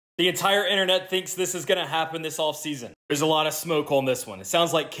The entire internet thinks this is going to happen this offseason. There's a lot of smoke on this one. It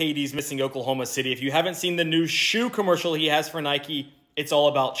sounds like KD's missing Oklahoma City. If you haven't seen the new shoe commercial he has for Nike, it's all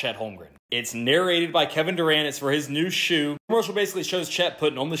about Chet Holmgren. It's narrated by Kevin Durant. It's for his new shoe. The commercial basically shows Chet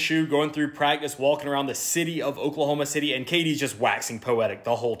putting on the shoe, going through practice, walking around the city of Oklahoma City, and KD's just waxing poetic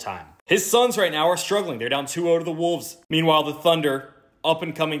the whole time. His Suns right now are struggling. They're down 2-0 to the Wolves. Meanwhile, the Thunder,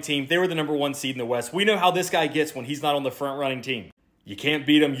 up-and-coming team, they were the #1 seed in the West. We know how this guy gets when he's not on the front-running team. You can't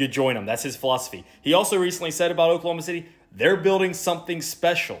beat him, you join him. That's his philosophy. He also recently said about Oklahoma City, they're building something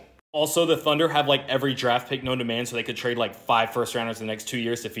special. Also, the Thunder have like every draft pick known to man, so they could trade like 5 first-rounders in the next 2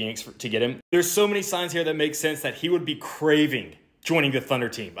 years to Phoenix to get him. There's so many signs here that make sense that he would be craving joining the Thunder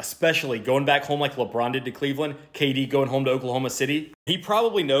team, especially going back home like LeBron did to Cleveland, KD going home to Oklahoma City. He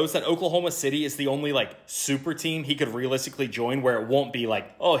probably knows that Oklahoma City is the only like super team he could realistically join where it won't be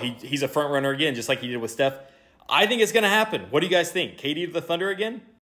like, oh, he's a front runner again, just like he did with Steph. I think it's going to happen. What do you guys think? KD to the Thunder again?